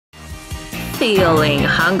Feeling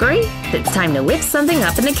hungry? It's time to whip something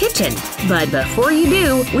up in the kitchen. But before you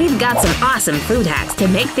do, we've got some awesome food hacks to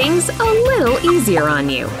make things a little easier on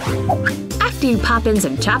you. After you pop in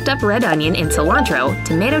some chopped up red onion and cilantro,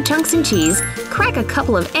 tomato chunks and cheese, crack a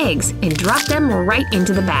couple of eggs and drop them right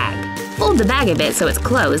into the bag. Fold the bag a bit so it's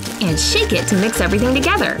closed and shake it to mix everything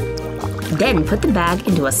together. Then put the bag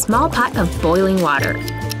into a small pot of boiling water.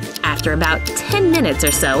 After about 10 minutes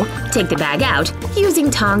or so, take the bag out, using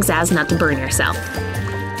tongs as not to burn yourself.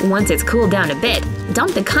 Once it's cooled down a bit,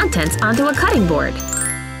 dump the contents onto a cutting board.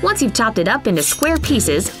 Once you've chopped it up into square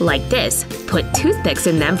pieces, like this, put toothpicks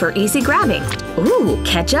in them for easy grabbing. Ooh,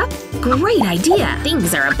 ketchup? Great idea!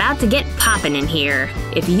 Things are about to get poppin' in here.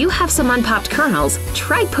 If you have some unpopped kernels,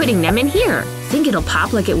 try putting them in here. Think it'll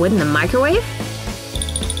pop like it would in the microwave?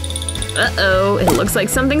 Uh-oh, it looks like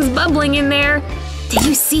something's bubbling in there. Did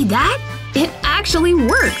you see that? It actually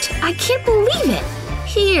worked! I can't believe it!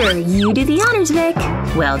 Here, you do the honors, Vic.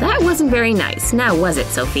 Well, that wasn't very nice, now was it,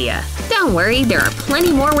 Sophia? Don't worry, there are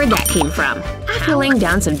plenty more where that came from. After laying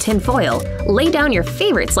down some tin foil, lay down your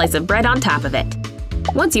favorite slice of bread on top of it.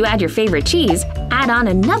 Once you add your favorite cheese, add on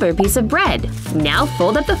another piece of bread. Now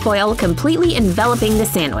fold up the foil, completely enveloping the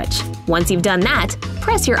sandwich. Once you've done that,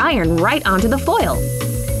 press your iron right onto the foil.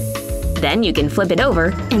 Then you can flip it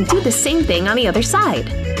over and do the same thing on the other side.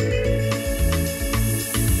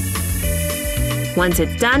 Once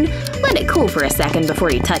it's done, let it cool for a second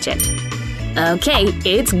before you touch it. Okay,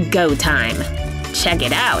 it's go time. Check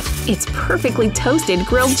it out, it's perfectly toasted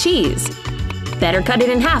grilled cheese. Better cut it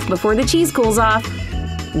in half before the cheese cools off.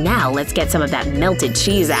 Now let's get some of that melted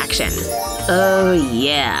cheese action. Oh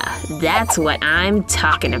yeah, that's what I'm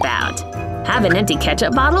talking about. Have an empty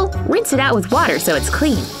ketchup bottle, rinse it out with water so it's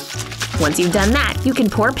clean. Once you've done that, you can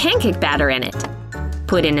pour pancake batter in it.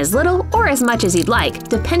 Put in as little or as much as you'd like,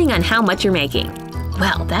 depending on how much you're making.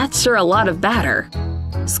 Well, that's sure a lot of batter.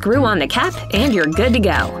 Screw on the cap and you're good to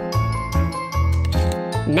go.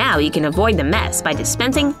 Now you can avoid the mess by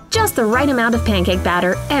dispensing just the right amount of pancake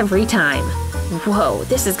batter every time. Whoa,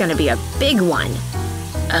 this is gonna be a big one.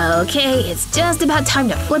 Okay, it's just about time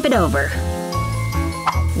to flip it over.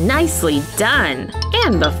 Nicely done!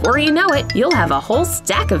 And before you know it, you'll have a whole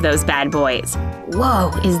stack of those bad boys. Whoa,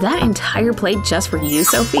 is that entire plate just for you,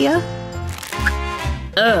 Sophia?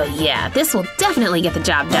 Oh yeah, this will definitely get the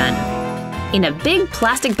job done. In a big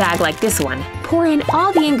plastic bag like this one, pour in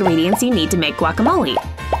all the ingredients you need to make guacamole.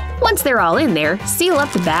 Once they're all in there, seal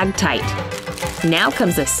up the bag tight. Now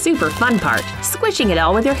comes the super fun part, squishing it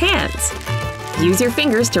all with your hands. Use your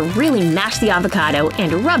fingers to really mash the avocado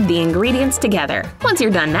and rub the ingredients together. Once you're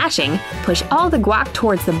done mashing, push all the guac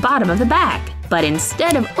towards the bottom of the bag. But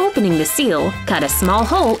instead of opening the seal, cut a small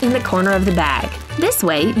hole in the corner of the bag. This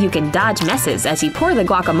way, you can dodge messes as you pour the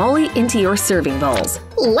guacamole into your serving bowls.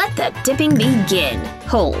 Let the dipping begin.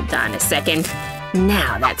 Hold on a second.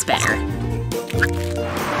 Now that's better.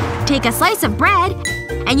 Take a slice of bread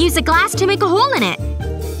and use a glass to make a hole in it.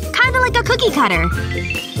 Kinda like a cookie cutter.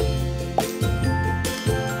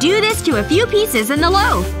 Do this to a few pieces in the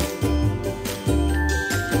loaf.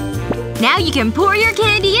 Now you can pour your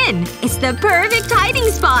candy in. It's the perfect hiding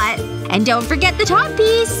spot. And don't forget the top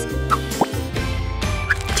piece.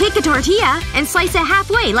 Take a tortilla and slice it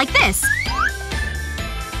halfway like this.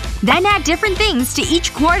 Then add different things to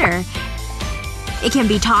each quarter. It can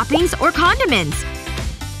be toppings or condiments.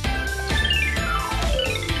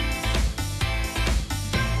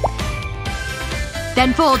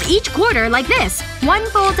 Then fold each quarter like this, one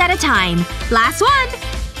fold at a time. Last one!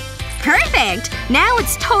 Perfect! Now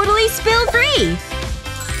it's totally spill-free!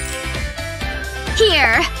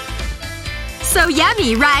 Here! So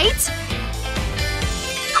yummy, right?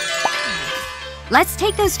 Let's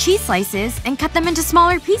take those cheese slices and cut them into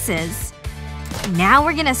smaller pieces. Now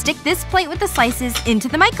we're gonna stick this plate with the slices into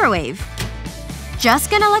the microwave. Just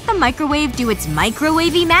gonna let the microwave do its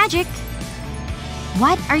microwavy magic.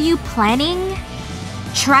 What are you planning?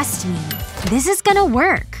 Trust me, this is gonna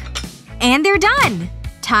work. And they're done!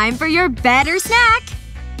 Time for your better snack!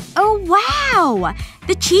 Oh wow!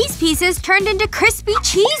 The cheese pieces turned into crispy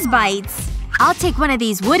cheese bites! I'll take one of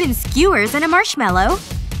these wooden skewers and a marshmallow.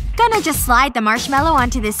 Gonna just slide the marshmallow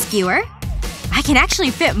onto this skewer. I can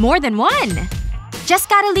actually fit more than one! Just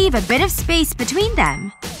gotta leave a bit of space between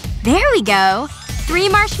them. There we go! 3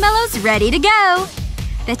 marshmallows ready to go!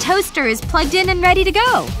 The toaster is plugged in and ready to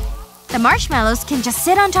go. The marshmallows can just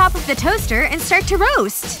sit on top of the toaster and start to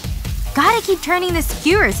roast. Gotta keep turning the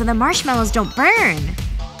skewer so the marshmallows don't burn.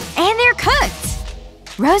 And they're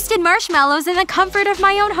cooked! Roasted marshmallows in the comfort of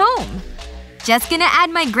my own home. Just gonna add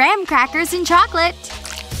my graham crackers and chocolate.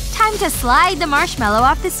 Time to slide the marshmallow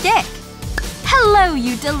off the stick. Hello,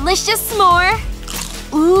 you delicious s'more!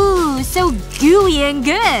 Ooh, so gooey and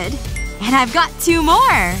good. And I've got 2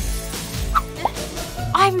 more.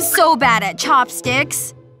 I'm so bad at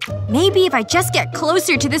chopsticks. Maybe if I just get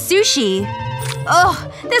closer to the sushi.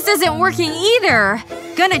 Ugh, this isn't working either.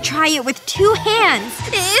 Gonna try it with 2 hands.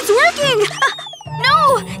 It's working!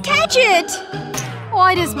 No! Catch it!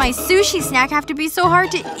 Why does my sushi snack have to be so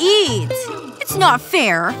hard to eat? It's not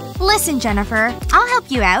fair. Listen, Jennifer. I'll help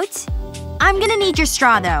you out. I'm gonna need your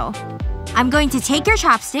straw, though. I'm going to take your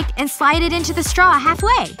chopstick and slide it into the straw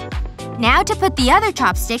halfway. Now to put the other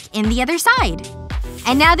chopstick in the other side.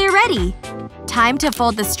 And now they're ready. Time to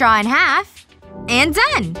fold the straw in half. And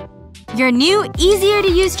done! Your new,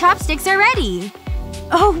 easier-to-use chopsticks are ready.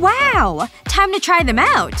 Oh wow! Time to try them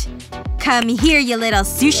out. Come here, you little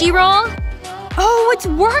sushi roll. Oh, it's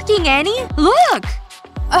working, Annie! Look!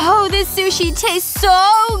 Oh, this sushi tastes so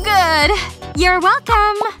good! You're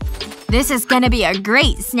welcome! This is gonna be a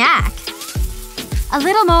great snack. A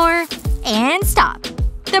little more. And stop.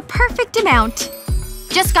 The perfect amount.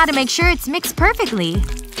 Just gotta make sure it's mixed perfectly.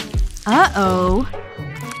 Uh-oh.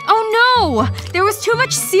 Oh no! There was too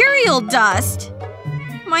much cereal dust!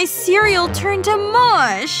 My cereal turned to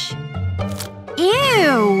mush.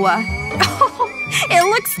 Ew. It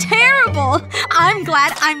looks terrible. I'm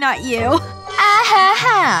glad I'm not you.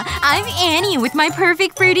 Ah-ha-ha! I'm Annie with my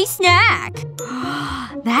perfect fruity snack.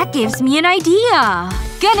 That gives me an idea.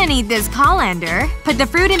 Gonna need this colander. Put the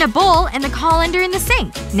fruit in a bowl and the colander in the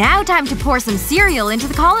sink. Now time to pour some cereal into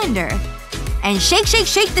the colander. And shake, shake,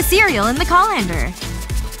 shake the cereal in the colander.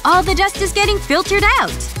 All the dust is getting filtered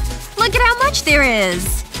out. Look at how much there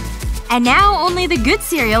is. And now only the good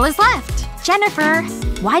cereal is left. Jennifer,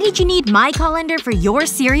 why did you need my colander for your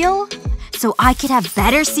cereal? So I could have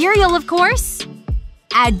better cereal, of course.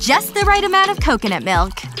 Add just the right amount of coconut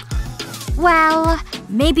milk. Well,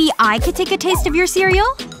 maybe I could take a taste of your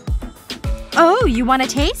cereal? Oh, you want a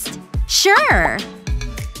taste? Sure.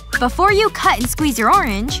 Before you cut and squeeze your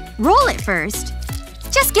orange, roll it first.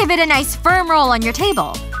 Just give it a nice firm roll on your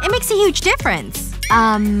table. It makes a huge difference.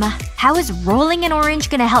 How is rolling an orange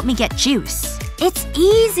gonna help me get juice? It's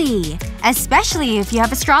easy. Especially if you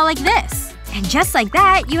have a straw like this. And just like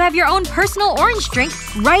that, you have your own personal orange drink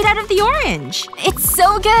right out of the orange. It's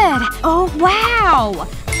so good! Oh wow!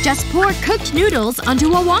 Just pour cooked noodles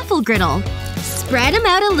onto a waffle griddle. Spread them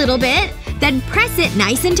out a little bit, then press it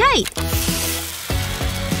nice and tight.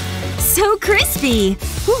 So crispy!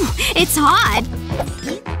 Whew, it's hot!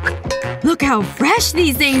 Look how fresh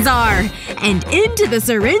these things are! And into the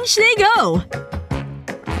syringe they go!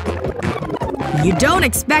 You don't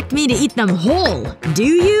expect me to eat them whole, do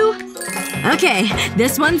you? Okay,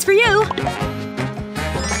 this one's for you.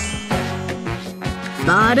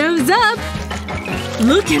 Bottoms up!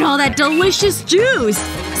 Look at all that delicious juice!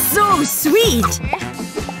 So sweet!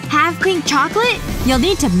 Have pink chocolate? You'll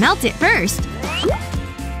need to melt it first.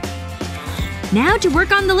 Now to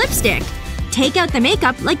work on the lipstick. Take out the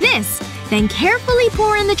makeup like this. Then carefully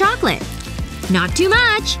pour in the chocolate. Not too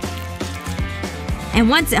much. And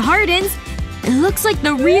once it hardens, it looks like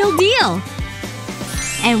the real deal.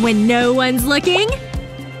 And when no one's looking,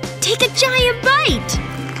 take a giant bite!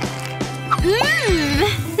 Mmm!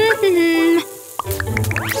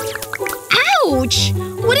 Ouch!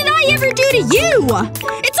 What did I ever do to you?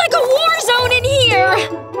 It's like a war zone in here!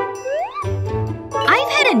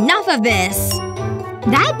 I've had enough of this.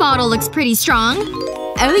 That bottle looks pretty strong.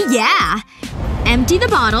 Oh yeah. Empty the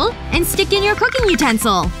bottle and stick in your cooking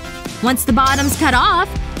utensil. Once the bottom's cut off,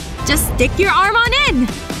 just stick your arm on in.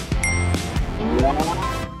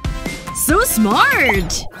 So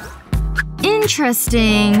smart!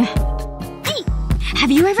 Interesting. Hey!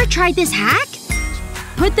 Have you ever tried this hack?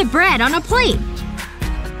 Put the bread on a plate.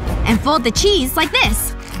 And fold the cheese like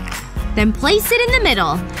this. Then place it in the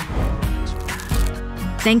middle.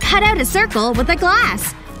 Then cut out a circle with a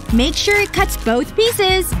glass. Make sure it cuts both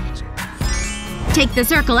pieces. Take the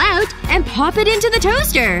circle out and pop it into the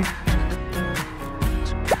toaster.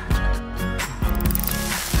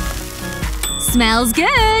 Smells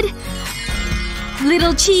good!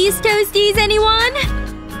 Little cheese toasties, anyone?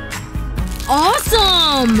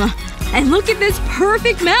 Awesome! And look at this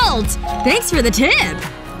perfect melt! Thanks for the tip!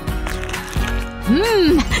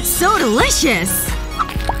 Mmm, so delicious!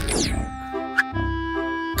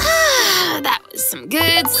 That was some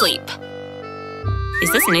good sleep.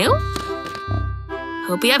 Is this new?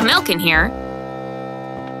 Hope you have milk in here.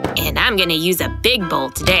 And I'm gonna use a big bowl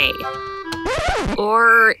today.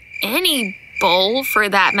 Or any bowl, for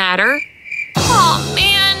that matter. Aw,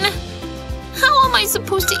 man! How am I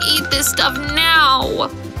supposed to eat this stuff now?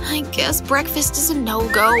 I guess breakfast is a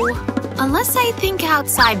no-go. Unless I think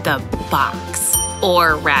outside the box.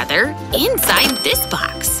 Or rather, inside this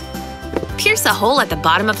box. Pierce a hole at the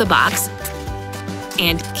bottom of the box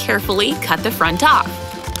and carefully cut the front off.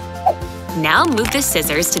 Now move the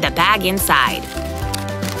scissors to the bag inside.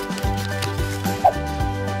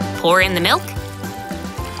 Pour in the milk,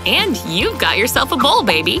 and you've got yourself a bowl,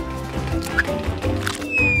 baby!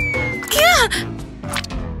 Gah!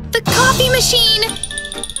 The coffee machine!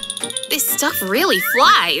 This stuff really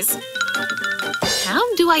flies!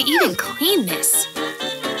 How do I even clean this?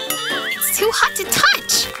 It's too hot to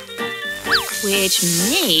touch! Which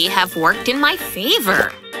may have worked in my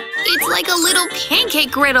favor. It's like a little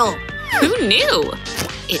pancake griddle! Who knew?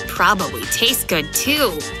 It probably tastes good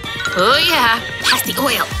too. Oh yeah, pass the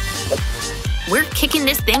oil. We're kicking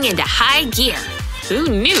this thing into high gear. Who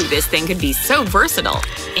knew this thing could be so versatile?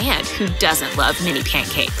 And who doesn't love mini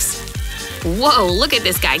pancakes? Whoa, look at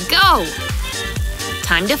this guy go!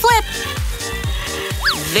 Time to flip!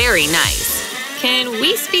 Very nice. Can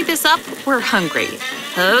we speed this up? We're hungry.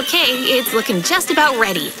 Okay, it's looking just about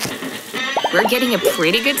ready. We're getting a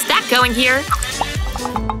pretty good stack going here.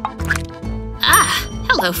 Ah,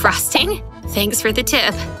 hello, frosting. Thanks for the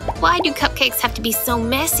tip. Why do cupcakes have to be so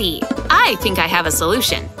messy? I think I have a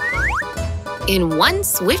solution. In one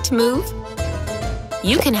swift move,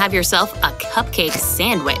 you can have yourself a cupcake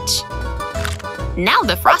sandwich. Now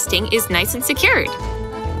the frosting is nice and secured.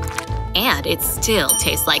 And it still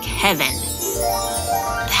tastes like heaven.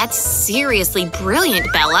 That's seriously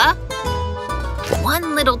brilliant, Bella.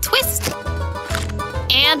 One little twist.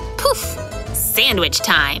 And poof! Sandwich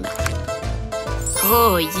time.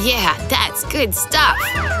 Oh yeah, that's good stuff.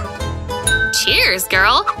 Cheers,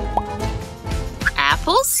 girl.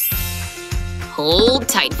 Apples? Hold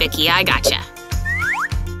tight, Vicky, I gotcha.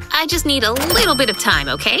 I just need a little bit of time,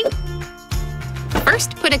 okay?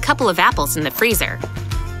 First, put a couple of apples in the freezer.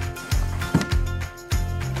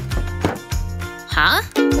 Huh?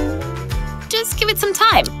 Just give it some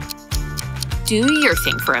time. Do your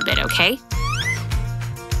thing for a bit, okay?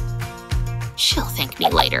 She'll thank me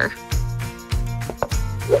later.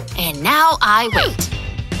 And now I wait.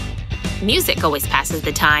 Music always passes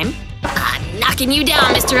the time. I'm knocking you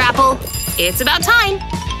down, Mr. Apple. It's about time.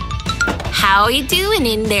 How you doing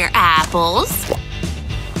in there, apples?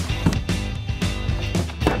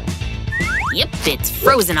 Yep, it's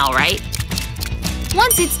frozen all right.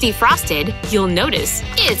 Once it's defrosted, you'll notice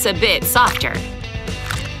it's a bit softer.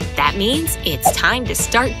 That means it's time to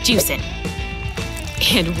start juicing.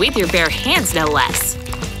 And with your bare hands, no less.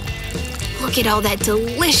 Look at all that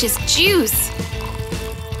delicious juice!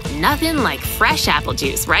 Nothing like fresh apple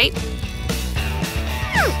juice, right?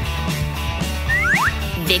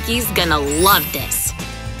 Vicky's gonna love this.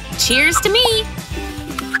 Cheers to me!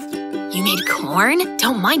 You made corn?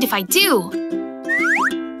 Don't mind if I do.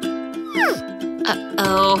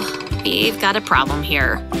 Uh-oh, we've got a problem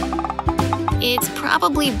here. It's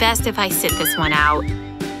probably best if I sit this one out.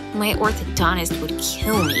 My orthodontist would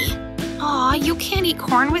kill me. Aw, you can't eat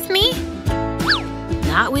corn with me?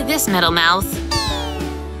 Not with this metal mouth.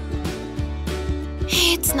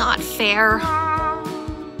 It's not fair.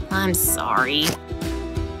 I'm sorry.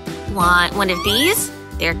 Want one of these?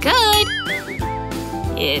 They're good.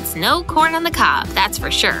 It's no corn on the cob, that's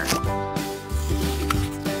for sure.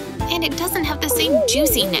 And it doesn't have the same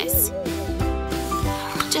juiciness.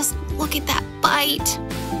 Just look at that bite.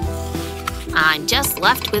 I'm just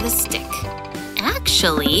left with a stick.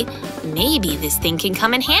 Actually, maybe this thing can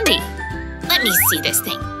come in handy. Let me see this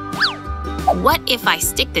thing. What if I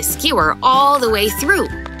stick the skewer all the way through?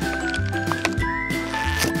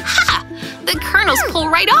 Ha! The kernels pull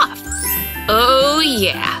right off. Oh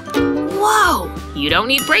yeah. Whoa! You don't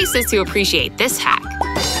need braces to appreciate this hack.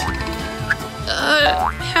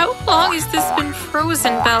 How long has this been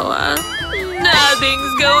frozen, Bella?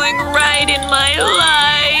 Nothing's going right in my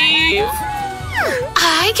life.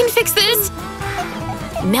 I can fix this.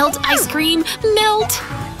 Melt ice cream, melt.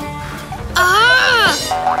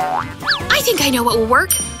 I think I know what will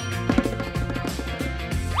work.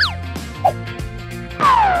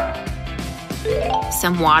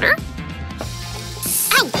 Some water.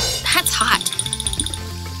 Ow! That's hot.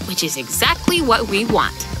 Which is exactly what we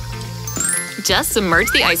want. Just submerge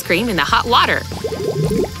the ice cream in the hot water.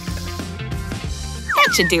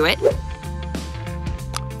 That should do it.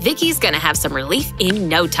 Vicky's gonna have some relief in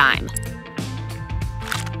no time.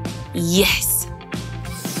 Yes!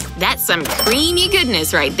 That's some creamy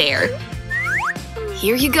goodness right there.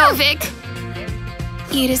 Here you go, Vic.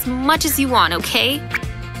 Eat as much as you want, okay?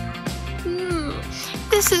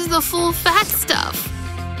 This is the full fat stuff.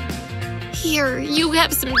 Here, you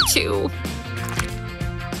have some too.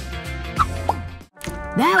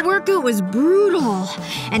 That workout was brutal.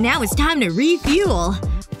 And now it's time to refuel.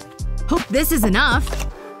 Hope this is enough.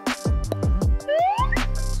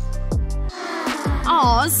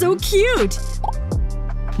 Aw, so cute!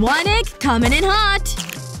 One egg coming in hot!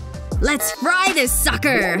 Let's fry this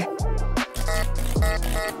sucker!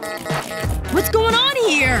 What's going on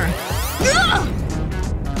here? Ugh!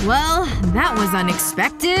 Well, that was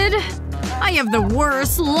unexpected. I have the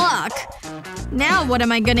worst luck. Now what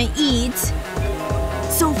am I gonna eat?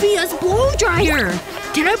 Sophia's blow dryer!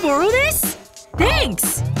 Can I borrow this?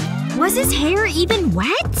 Thanks! Was his hair even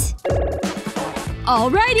wet?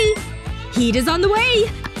 Alrighty! Heat is on the way!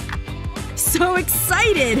 So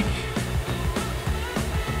excited!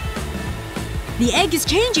 The egg is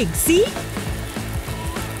changing, see?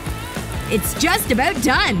 It's just about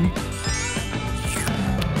done.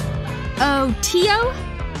 Oh, Tio?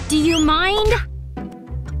 Do you mind?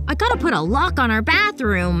 I gotta put a lock on our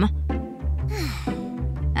bathroom.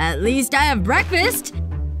 At least I have breakfast.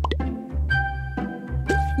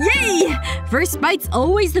 Yay! First bite's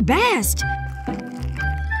always the best.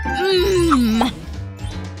 Mmm.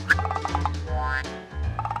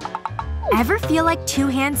 Ever feel like 2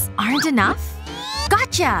 hands aren't enough?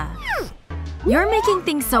 Gotcha! You're making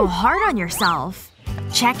things so hard on yourself.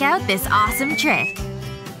 Check out this awesome trick.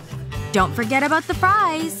 Don't forget about the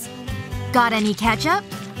fries. Got any ketchup?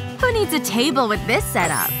 Who needs a table with this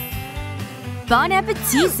setup? Bon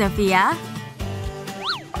appetit, Sophia.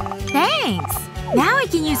 Thanks! Now I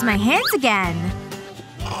can use my hands again.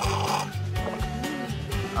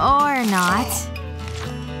 Or not.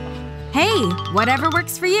 Hey, whatever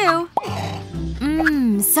works for you.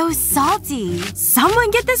 Mmm, so salty.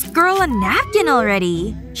 Someone get this girl a napkin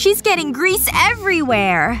already. She's getting grease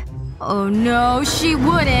everywhere. Oh no, she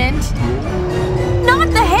wouldn't. Not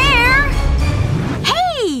the hair!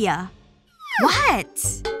 Hey!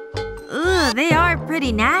 What? Ugh, they are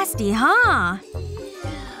pretty nasty, huh?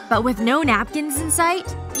 But with no napkins in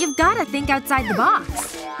sight, you've gotta think outside the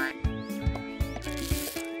box.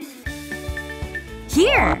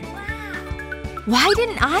 Here! Why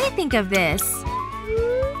didn't I think of this?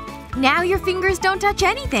 Now your fingers don't touch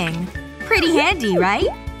anything. Pretty handy, right?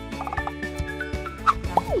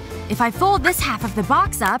 If I fold this half of the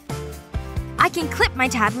box up, I can clip my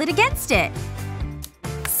tablet against it.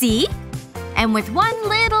 See? And with one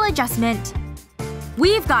little adjustment,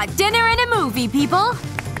 we've got dinner and a movie, people!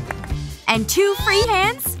 And 2 free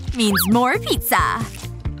hands means more pizza.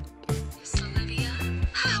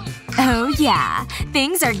 Oh yeah,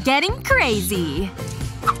 things are getting crazy.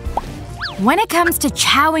 When it comes to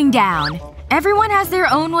chowing down, everyone has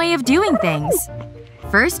their own way of doing things.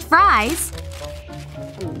 First fries.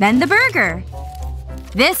 Then the burger.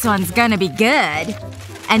 This one's gonna be good.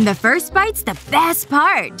 And the first bite's the best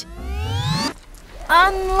part.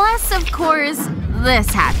 Unless, of course, this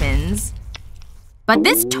happens. But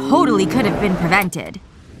this totally could have been prevented.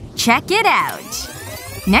 Check it out.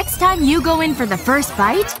 Next time you go in for the first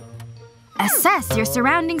bite, assess your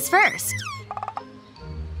surroundings first.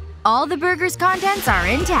 All the burger's contents are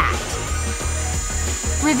intact.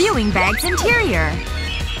 Reviewing bag's interior.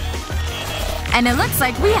 And it looks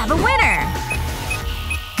like we have a winner!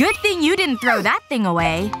 Good thing you didn't throw that thing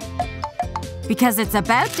away. Because it's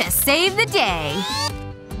about to save the day.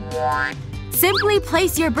 Simply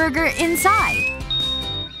place your burger inside.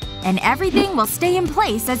 And everything will stay in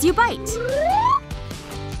place as you bite.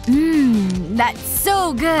 Mmm, that's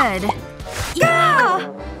so good.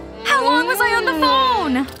 Yeah! How long was I on the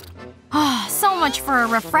phone? Oh, so much for a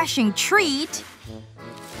refreshing treat.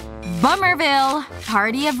 Bummerville.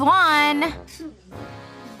 Party of 1.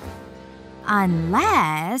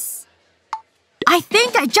 Unless… I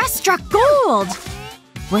think I just struck gold!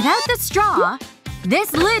 Without the straw,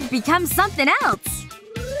 this lid becomes something else.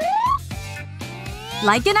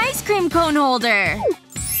 Like an ice cream cone holder.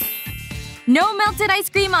 No melted ice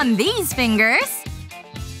cream on these fingers.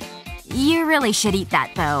 You really should eat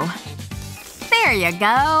that, though. There you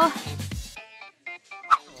go.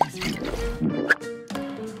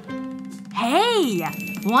 Hey!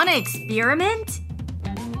 Wanna experiment?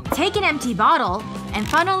 Take an empty bottle and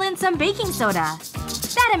funnel in some baking soda.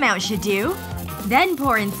 That amount should do. Then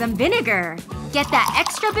pour in some vinegar. Get that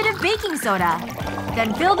extra bit of baking soda.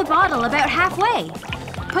 Then fill the bottle about halfway.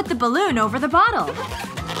 Put the balloon over the bottle.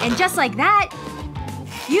 And just like that,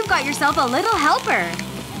 you've got yourself a little helper.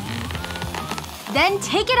 Then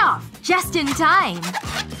take it off, just in time.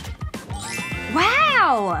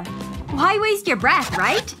 Wow! Why waste your breath,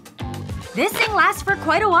 right? This thing lasts for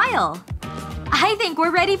quite a while. I think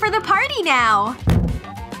we're ready for the party now!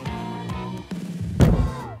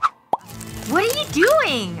 What are you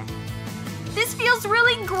doing? This feels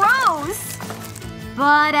really gross!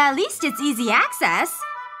 But at least it's easy access.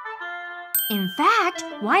 In fact,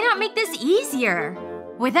 why not make this easier?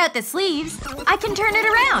 Without the sleeves, I can turn it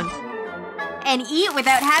around. And eat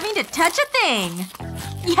without having to touch a thing.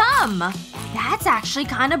 Yum! That's actually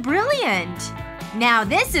kinda brilliant. Now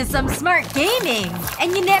this is some smart gaming.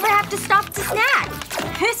 And you never have to stop to snack.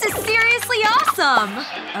 This is seriously awesome!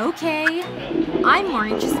 Okay. I'm more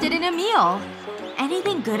interested in a meal.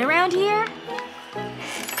 Anything good around here?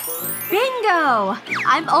 Bingo!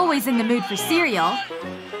 I'm always in the mood for cereal.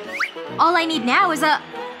 All I need now is a…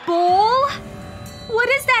 bowl? What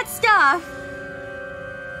is that stuff?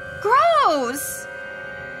 Gross!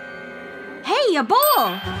 Hey, a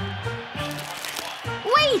bowl!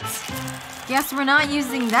 Wait! Guess we're not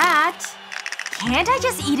using that. Can't I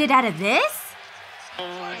just eat it out of this?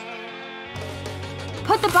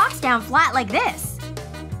 Put the box down flat like this.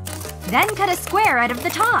 Then cut a square out of the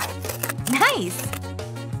top. Nice!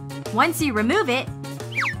 Once you remove it,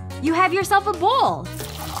 you have yourself a bowl.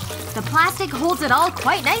 The plastic holds it all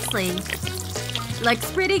quite nicely. Looks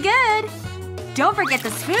pretty good. Don't forget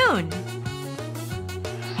the spoon.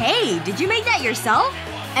 Hey, did you make that yourself?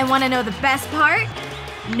 And wanna know the best part?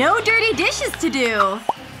 No dirty dishes to do!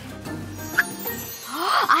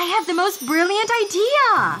 I have the most brilliant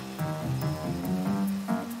idea!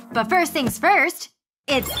 But first things first,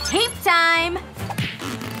 it's tape time!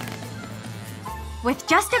 With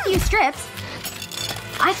just a few strips,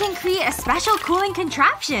 I can create a special cooling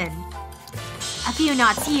contraption. A few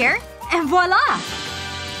knots here, and voila!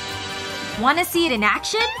 Wanna see it in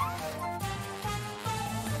action?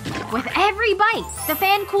 With every bite, the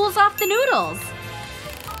fan cools off the noodles.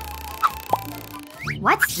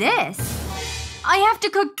 What's this? I have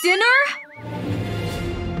to cook dinner?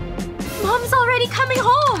 Mom's already coming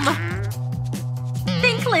home!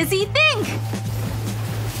 Think, Lizzie, think!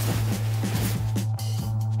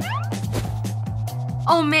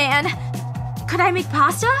 Oh man. Could I make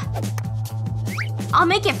pasta? I'll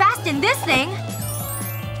make it fast in this thing.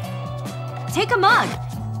 Take a mug.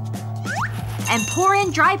 And pour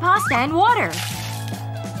in dry pasta and water.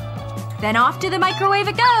 Then off to the microwave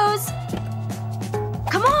it goes.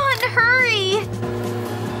 Come on, hurry!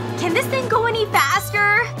 Can this thing go any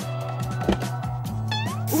faster?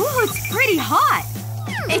 Ooh, it's pretty hot.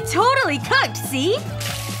 It totally cooked, see?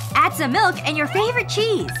 Add some milk and your favorite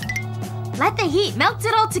cheese. Let the heat melt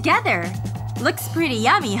it all together. Looks pretty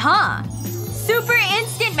yummy, huh? Super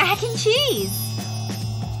instant mac and cheese!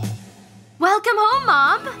 Welcome home,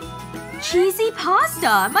 Mom! Cheesy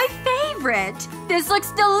pasta, my favorite! This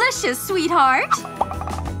looks delicious, sweetheart!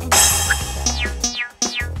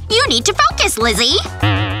 You need to focus, Lizzie!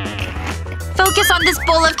 Focus on this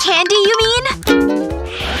bowl of candy, you mean?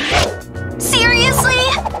 Seriously?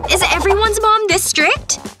 Is everyone's mom this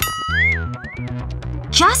strict?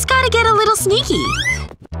 Just gotta get a little sneaky.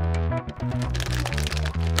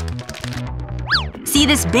 See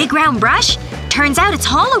this big round brush? Turns out it's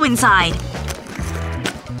hollow inside.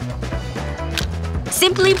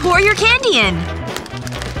 Simply pour your candy in.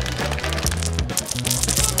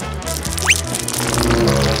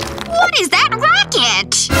 What is that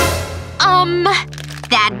racket?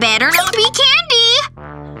 That better not be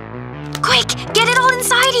candy! Quick! Get it all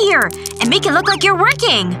inside here! And make it look like you're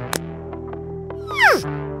working!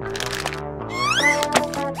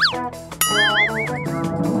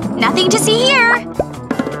 Nothing to see here!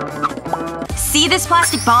 See this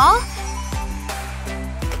plastic ball?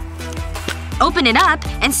 Open it up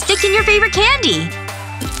and stick in your favorite candy.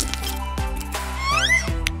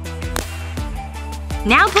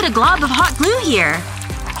 Now put a glob of hot glue here.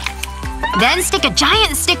 Then stick a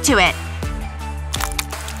giant stick to it.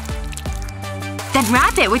 Then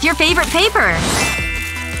wrap it with your favorite paper.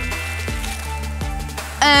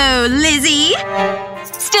 Oh, Lizzie?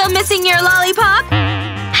 Still missing your lollipop?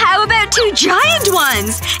 How about 2 giant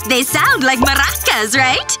ones? They sound like maracas,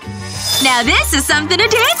 right? Now this is something to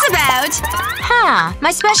dance about! Huh.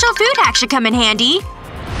 My special food hack should come in handy.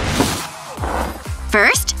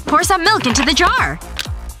 First, pour some milk into the jar.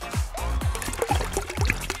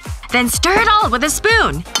 Then stir it all with a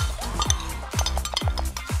spoon.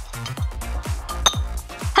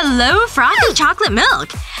 Hello, frothy chocolate milk!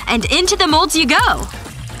 And into the molds you go.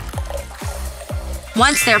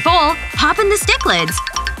 Once they're full, pop in the stick lids.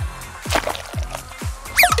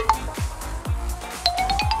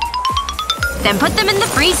 Then put them in the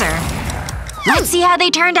freezer. Let's see how they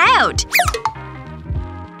turned out.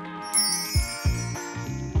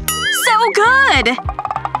 So good!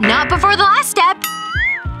 Not before the last step.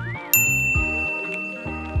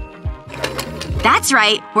 That's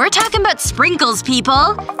right. We're talking about sprinkles,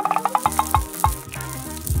 people.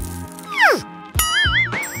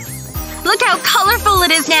 Look how colorful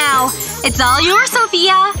it is now. It's all yours,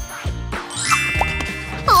 Sophia.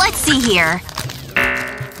 Let's see here.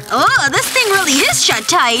 Oh, this thing really is shut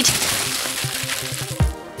tight.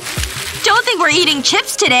 Don't think we're eating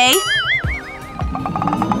chips today.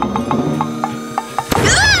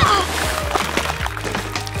 Ugh!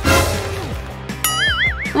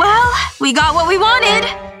 Well, we got what we wanted.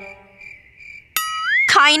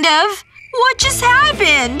 Kind of. What just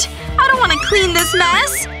happened? I don't want to clean this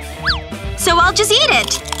mess. So I'll just eat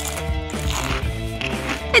it.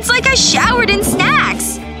 It's like I showered in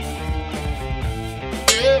snacks.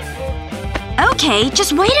 Okay,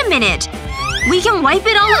 just wait a minute. We can wipe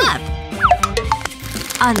it all up.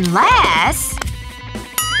 Unless…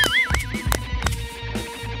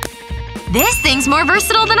 This thing's more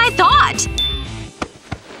versatile than I thought.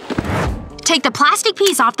 Take the plastic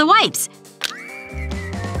piece off the wipes.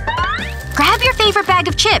 Grab your favorite bag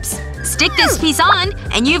of chips. Stick this piece on,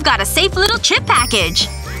 and you've got a safe little chip package.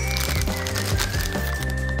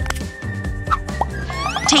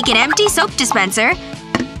 Take an empty soap dispenser.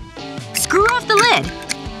 Screw off the lid.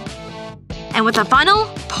 And with a funnel,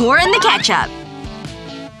 pour in the ketchup.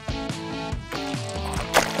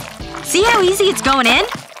 See how easy it's going in?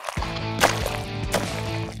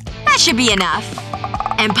 That should be enough.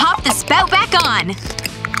 And pop the spout back on.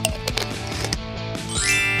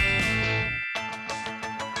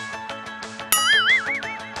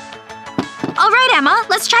 Alright, Emma.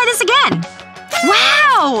 Let's try this again.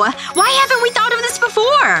 Wow! Why haven't we thought of this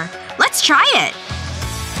before? Let's try it.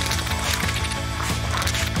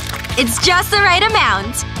 It's just the right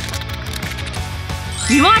amount.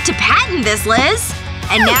 You ought to patent this, Liz.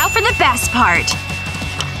 And now for the best part.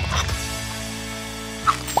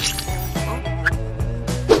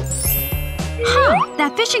 Huh.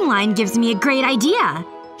 That fishing line gives me a great idea.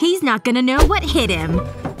 He's not gonna know what hit him.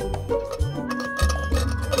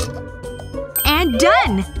 And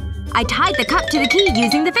done! I tied the cup to the key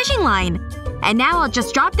using the fishing line. And now I'll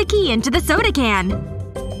just drop the key into the soda can.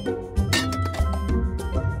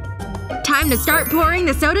 Time to start pouring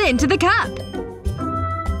the soda into the cup.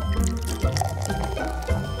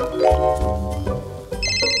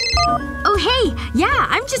 Oh hey! Yeah,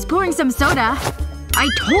 I'm just pouring some soda. I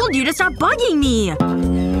told you to stop bugging me!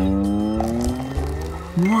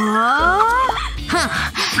 What?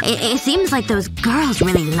 Huh. It seems like those girls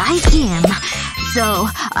really like him. So,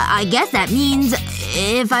 I guess that means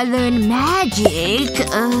if I learn magic,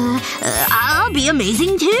 I'll be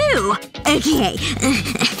amazing too. Okay.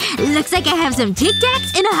 Looks like I have some Tic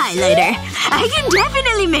Tacs and a highlighter. I can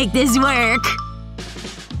definitely make this work.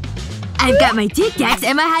 I've got my Tic Tacs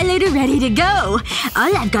and my highlighter ready to go.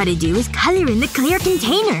 All I've gotta do is color in the clear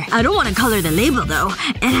container. I don't want to color the label though.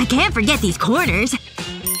 And I can't forget these corners.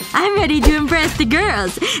 I'm ready to impress the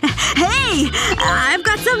girls. Hey! I've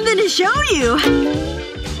got something to show you!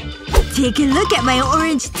 Take a look at my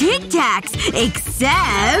orange Tic Tacs!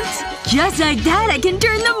 Except… just like that I can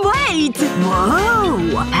turn them white!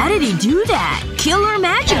 Whoa! How did he do that? Killer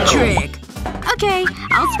magic trick! Okay,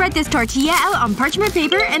 I'll spread this tortilla out on parchment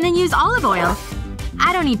paper and then use olive oil.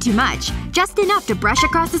 I don't need too much. Just enough to brush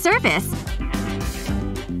across the surface.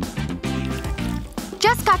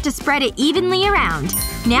 Just got to spread it evenly around.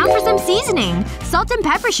 Now for some seasoning. Salt and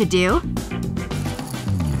pepper should do.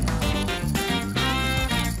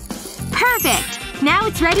 Perfect! Now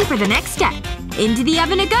it's ready for the next step. Into the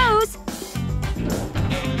oven it goes!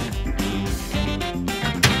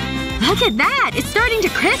 Look at that! It's starting to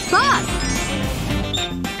crisp up!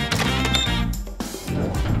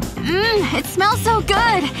 It smells so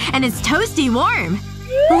good! And it's toasty warm!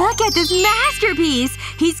 Look at this masterpiece!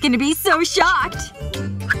 He's gonna be so shocked!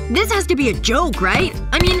 This has to be a joke, right?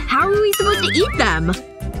 I mean, how are we supposed to eat them?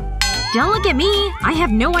 Don't look at me. I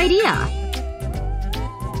have no idea.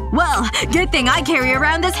 Well, good thing I carry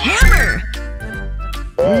around this hammer!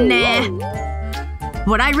 Nah.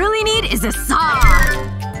 What I really need is a saw.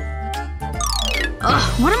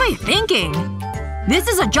 Ugh, what am I thinking? This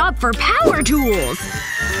is a job for power tools!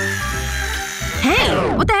 Hey,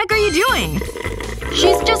 what the heck are you doing?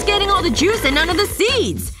 She's just getting all the juice and none of the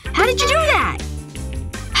seeds! How did you do that?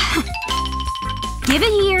 Give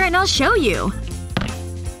it here and I'll show you.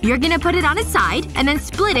 You're gonna put it on its side and then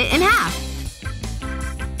split it in half.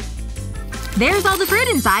 There's all the fruit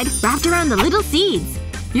inside, wrapped around the little seeds.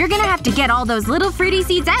 You're gonna have to get all those little fruity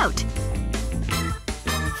seeds out.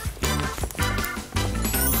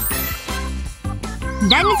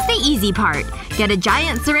 Then it's the easy part. Get a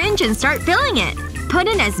giant syringe and start filling it. Put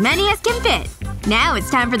in as many as can fit. Now it's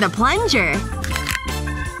time for the plunger.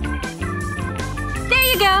 There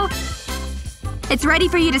you go. It's ready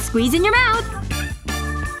for you to squeeze in your mouth.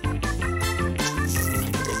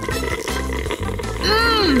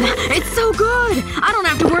 Mmm. It's so good! I don't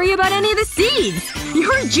have to worry about any of the seeds!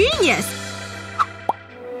 You're a genius!